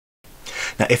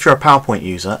Now if you're a PowerPoint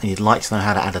user and you'd like to know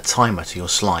how to add a timer to your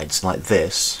slides like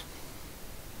this,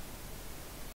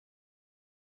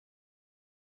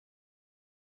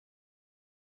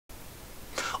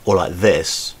 or like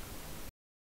this,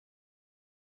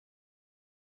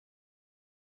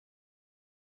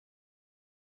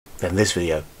 then this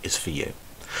video is for you.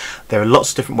 There are lots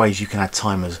of different ways you can add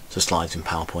timers to slides in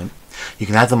PowerPoint. You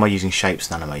can add them by using shapes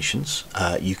and animations.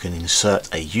 You can insert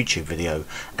a YouTube video,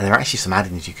 and there are actually some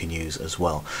add-ins you can use as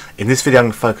well. In this video I'm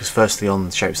going to focus firstly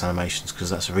on shapes and animations because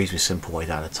that's a reasonably simple way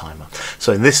to add a timer.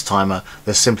 So in this timer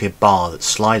there's simply a bar that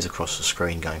slides across the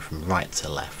screen going from right to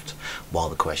left while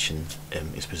the question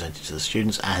is presented to the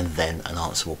students, and then an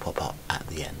answer will pop up at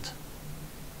the end.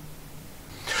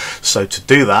 So to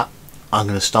do that, I'm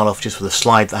going to start off just with a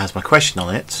slide that has my question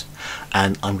on it,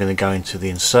 and I'm going to go into the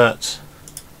insert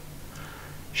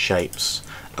shapes,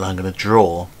 and I'm going to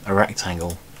draw a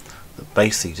rectangle that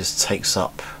basically just takes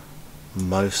up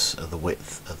most of the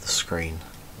width of the screen,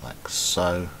 like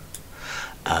so.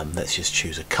 Let's just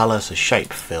choose a colour, so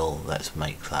shape fill, let's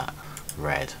make that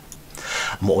red.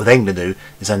 And what we're then going to do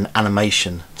is add an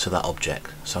animation to that object.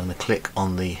 So I'm going to click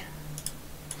on the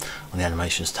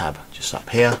animations tab just up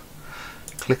here,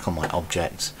 click on my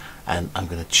object, and I'm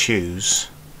going to choose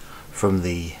from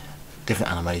the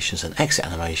different animations an exit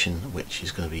animation, which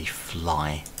is going to be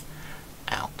fly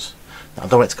out. Now I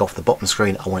don't want it to go off the bottom of the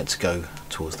screen, I want it to go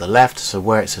towards the left, so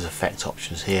where it says effect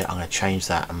options here, I'm going to change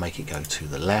that and make it go to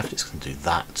the left. It's going to do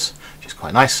that, which is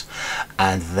quite nice.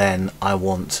 And then I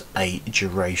want a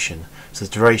duration. So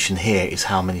the duration here is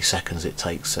how many seconds it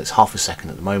takes. So it's half a second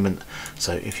at the moment.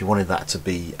 So if you wanted that to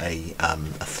be a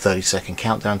 30-second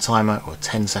countdown timer or a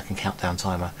 10-second countdown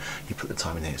timer, you put the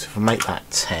time in here. So if I make that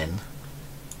 10,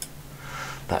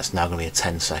 that's now going to be a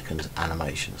 10-second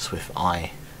animation. So if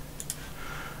I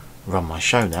run my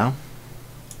show now,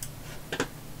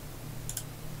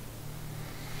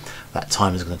 that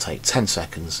timer is going to take 10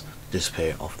 seconds to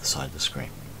disappear off the side of the screen.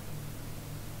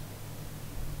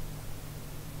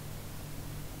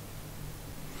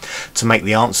 To make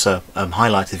the answer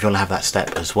highlighted, if you want to have that step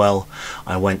as well,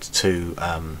 I went to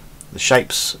the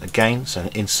shapes again, so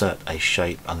insert a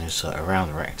shape, I'm going to insert a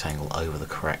round rectangle over the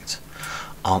correct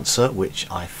answer, which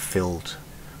I filled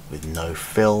with no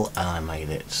fill, and I made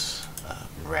it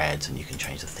red, and you can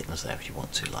change the thickness there if you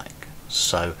want to, like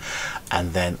so.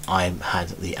 And then I had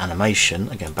the animation,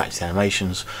 again back to the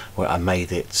animations, where I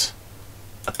made it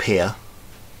appear,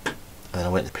 and then I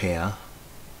went to appear,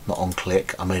 not on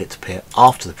click, I made it to appear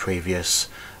after the previous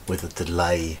with a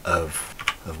delay of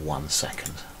 1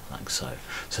 second, like so.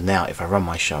 So now if I run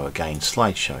my show again,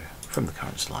 slideshow from the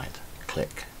current slide,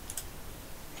 click,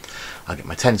 I get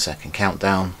my 10-second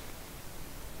countdown,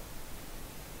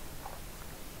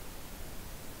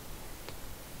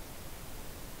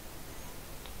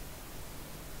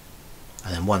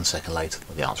 and then 1 second later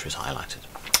the answer is highlighted.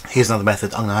 Here's another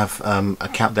method. I'm going to have a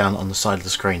countdown on the side of the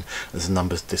screen as the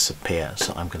numbers disappear.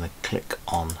 So I'm going to click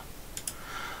on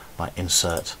my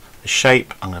insert the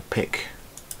shape. I'm going to pick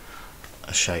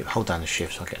a shape, hold down the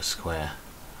shift so I get a square,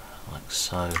 like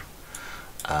so.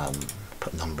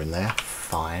 Put a number in there,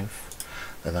 5.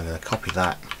 Then I'm going to copy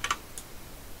that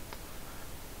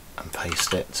and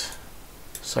paste it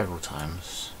several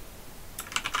times.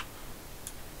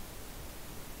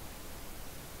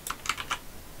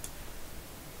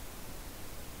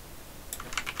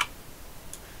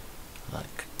 Like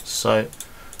so.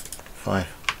 5,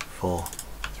 4,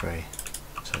 3,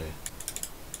 2,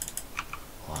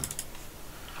 1,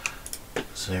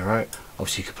 0.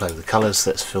 Obviously you could play with the colours.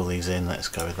 Let's fill these in. Let's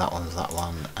go with that one's that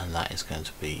one, and that is going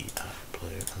to be blue,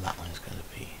 and that one is going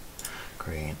to be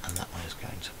green, and that one is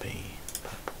going to be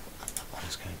purple, and that one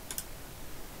is going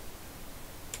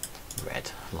to be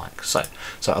red, like so.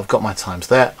 So I've got my times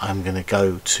there. I'm going to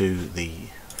go to the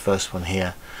first one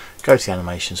here, go to the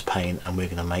animations pane, and we're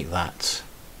going to make that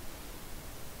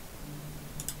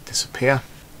disappear.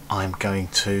 I'm going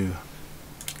to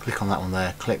click on that one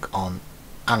there, click on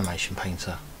animation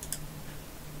painter,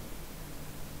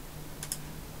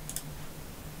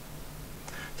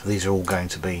 so these are all going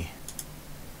to be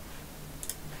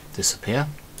disappear.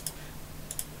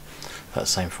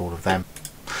 That's the same for all of them.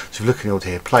 So if you look at the order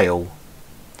here, play all,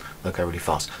 they'll go really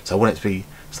fast. So I want it to be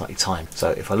slightly timed. So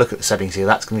if I look at the settings here,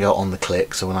 that's going to go on the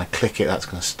click, so when I click it that's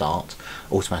going to start,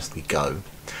 automatically go.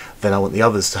 Then I want the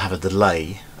others to have a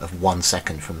delay of 1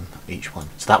 second from each one.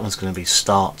 So that one's going to be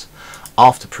start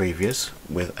after previous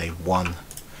with a 1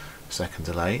 second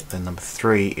delay. Then number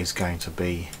 3 is going to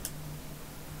be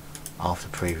after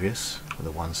previous with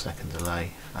a 1 second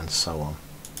delay, and so on.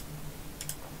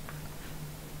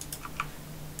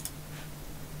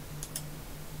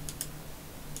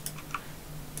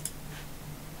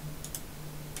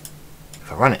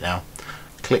 if I run it now,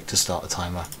 click to start the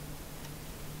timer,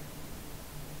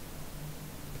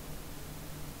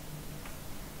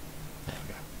 there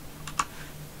we go.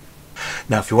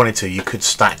 Now if you wanted to, you could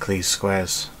stack these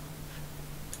squares.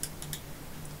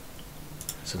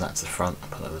 So that's the front,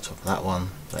 and put it over the top of that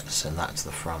one. Let's send that to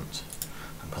the front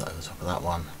and put it over the top of that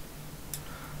one.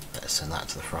 Let's send that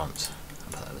to the front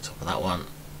and put it over the top of that one.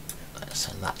 Let's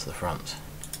send that to the front,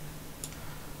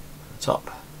 the top,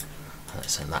 and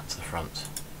let's send that to the front,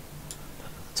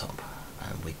 the top.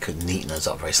 And we could neaten those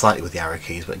up very slightly with the arrow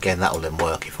keys, but again that will then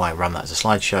work if I run that as a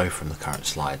slideshow from the current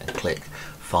slide and click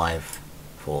 5,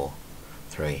 4,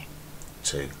 3,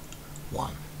 2,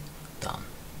 1, done.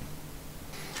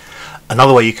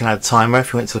 Another way you can add a timer,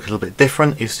 if you want it to look a little bit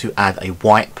different, is to add a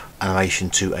wipe animation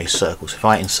to a circle. So if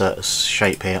I insert a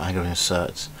shape here, I'm going to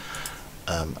insert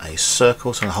a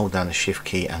circle, so I'm going to hold down the shift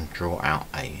key and draw out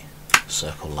a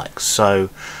circle like so.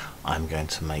 I'm going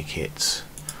to make it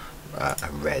a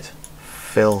red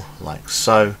fill like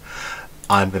so.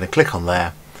 I'm going to click on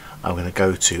there, I'm going to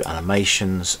go to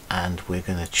animations, and we're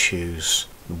going to choose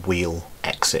wheel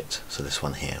exit. So this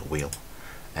one here, wheel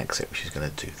exit, which is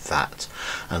going to do that.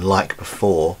 And like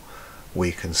before,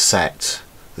 we can set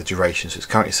the duration. So it's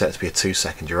currently set to be a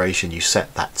 2-second duration. You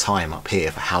set that time up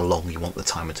here for how long you want the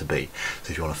timer to be.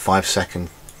 So if you want a 5-second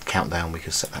countdown, we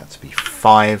can set that to be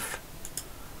 5.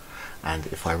 And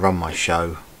if I run my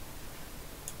show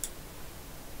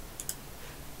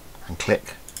and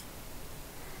click,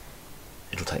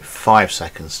 it'll take 5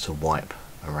 seconds to wipe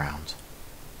around.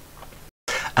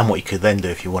 And what you could then do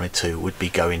if you wanted to would be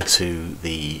go into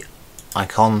the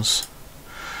icons,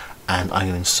 and I'm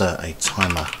going to insert a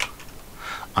timer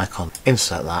icon,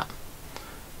 insert that,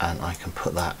 and I can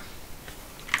put that,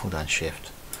 hold down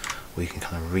shift, we can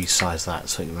kind of resize that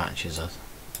so it matches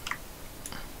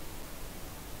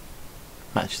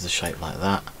the shape like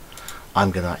that.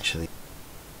 I'm going to actually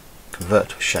convert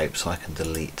to a shape so I can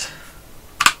delete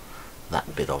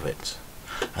that bit of it.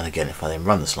 And again, if I then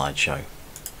run the slideshow,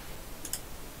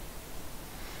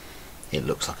 it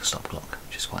looks like a stop clock,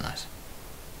 which is quite nice.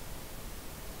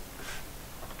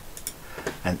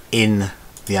 And in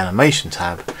the animation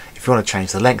tab, if you want to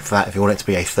change the length of that, if you want it to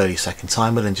be a 30-second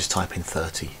timer, then just type in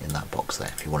 30 in that box there.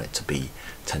 If you want it to be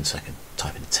 10-second,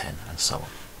 type in 10, and so on.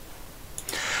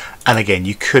 And again,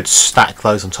 you could stack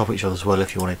those on top of each other as well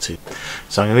if you wanted to.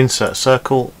 So I'm going to insert a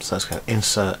circle, so let's go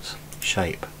insert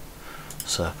shape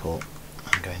circle.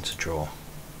 I'm going to draw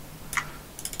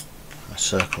a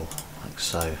circle like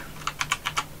so.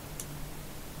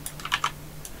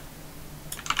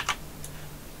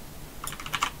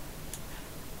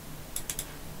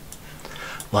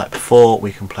 Like before,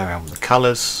 we can play around with the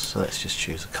colours, so let's just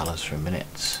choose the colours for a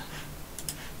minute.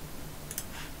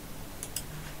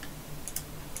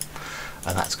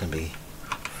 And that's going to be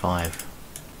 5,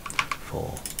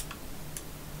 4,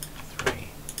 3,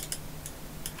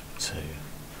 2,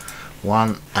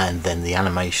 1. And then the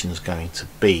animation is going to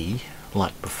be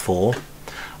like before.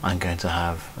 I'm going to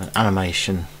have an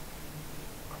animation.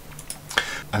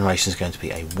 Animation is going to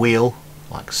be a wheel,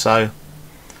 like so.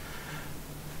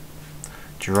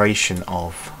 Duration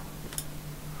of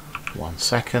 1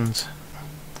 second.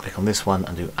 Click on this one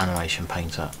and do animation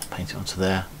painter, paint it onto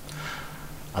there.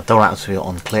 I don't want that to be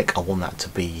on click, I want that to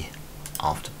be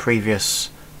after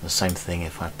previous. The same thing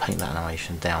if I paint that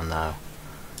animation down now,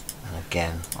 and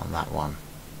again on that one,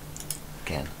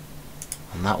 again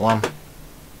on that one.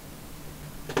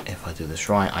 If I do this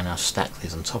right, I now stack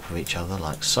these on top of each other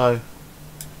like so.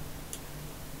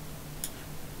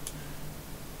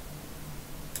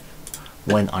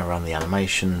 When I run the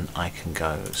animation, I can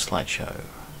go slideshow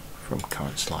from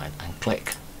current slide and click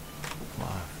 5,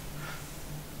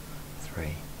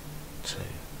 3, 2,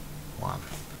 1.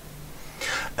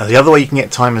 Now the other way you can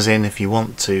get timers in if you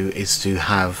want to is to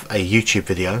have a YouTube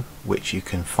video, which you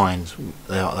can find,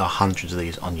 there are hundreds of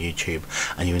these on YouTube,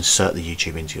 and you insert the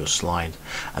YouTube into your slide,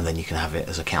 and then you can have it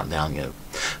as a countdown,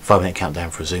 5-minute countdown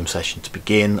for a Zoom session to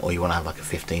begin, or you want to have like a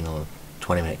 15 or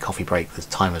 20-minute coffee break. There's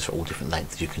timers for all different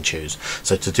lengths you can choose.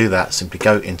 So to do that, simply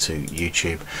go into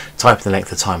YouTube, type in the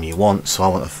length of time you want. So I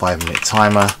want a 5-minute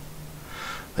timer.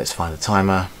 Let's find the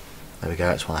timer. There we go,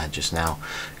 that's one I had just now.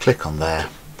 Click on there.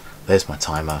 There's my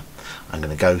timer. I'm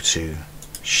going to go to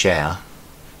share,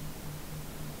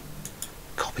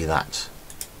 copy that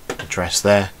address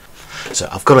there. So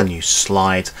I've got a new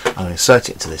slide. I'm going to insert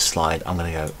it to this slide. I'm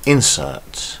going to go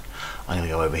insert. I'm going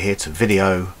to go over here to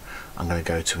video. I'm going to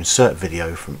go to insert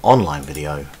video from online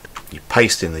video. You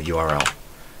paste in the URL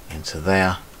into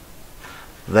there.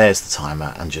 There's the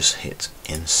timer, and just hit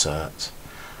insert.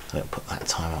 So it'll put that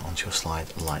timer onto your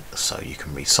slide like so. You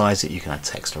can resize it, you can add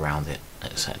text around it,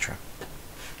 etc.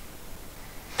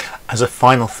 As a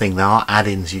final thing, there are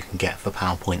add-ins you can get for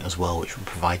PowerPoint as well, which will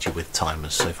provide you with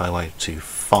timers. So if I go to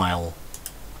File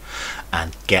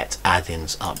and Get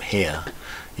Add-ins up here,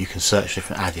 you can search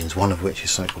different add-ins, one of which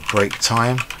is something called Break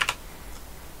Time,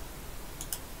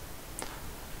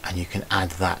 and you can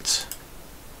add that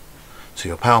to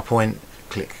your PowerPoint.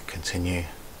 Click Continue,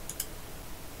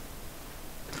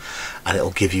 and it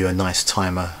will give you a nice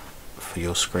timer for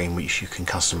your screen which you can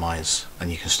customize, and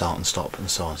you can start and stop and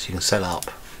so on. So you can set it up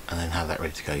and then have that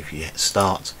ready to go. If you hit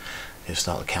start, it'll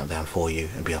start the countdown for you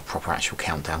and be a proper actual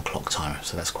countdown clock timer.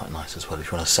 So that's quite nice as well if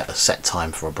you want to set a set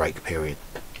time for a break period.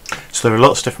 So there are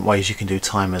lots of different ways you can do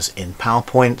timers in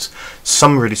PowerPoint.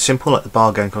 Some are really simple, like the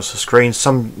bar going across the screen.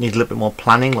 Some need a little bit more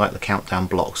planning, like the countdown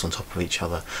blocks on top of each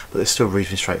other, but they're still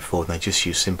reasonably straightforward and they just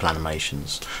use simple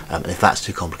animations. And if that's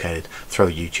too complicated, throw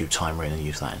a YouTube timer in and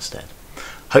use that instead.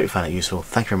 Hope you found it useful.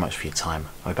 Thank you very much for your time.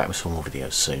 I'll be back with some more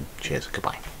videos soon. Cheers,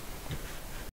 goodbye.